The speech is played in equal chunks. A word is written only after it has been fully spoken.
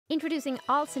Introducing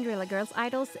all Cinderella Girls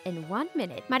idols in 1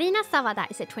 minute. Marina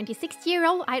Sawada is a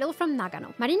 26-year-old idol from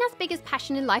Nagano. Marina's biggest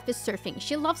passion in life is surfing.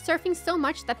 She loves surfing so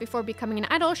much that before becoming an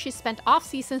idol, she spent off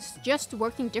seasons just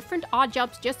working different odd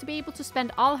jobs just to be able to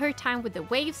spend all her time with the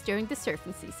waves during the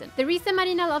surfing season. The reason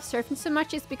Marina loves surfing so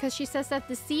much is because she says that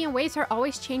the sea and waves are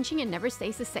always changing and never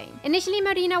stays the same. Initially,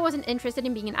 Marina wasn't interested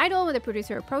in being an idol when the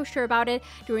producer approached her about it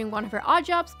during one of her odd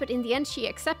jobs, but in the end she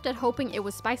accepted, hoping it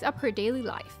would spice up her daily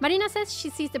life. Marina says she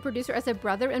sees the producer as a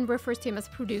brother and refers to him as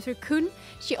producer Kun.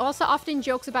 She also often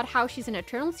jokes about how she's an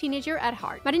eternal teenager at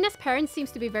heart. Marina's parents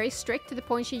seems to be very strict, to the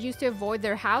point she used to avoid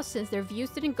their house since their views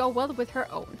didn't go well with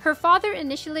her own. Her father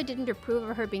initially didn't approve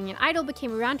of her being an idol, but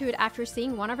came around to it after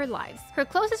seeing one of her lives. Her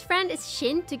closest friend is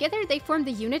Shin. Together they form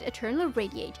the unit Eternal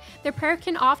Radiate. Their pair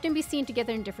can often be seen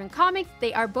together in different comics.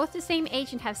 They are both the same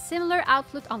age and have similar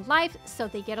outlook on life, so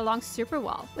they get along super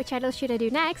well. Which idol should I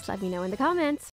do next? Let me know in the comments.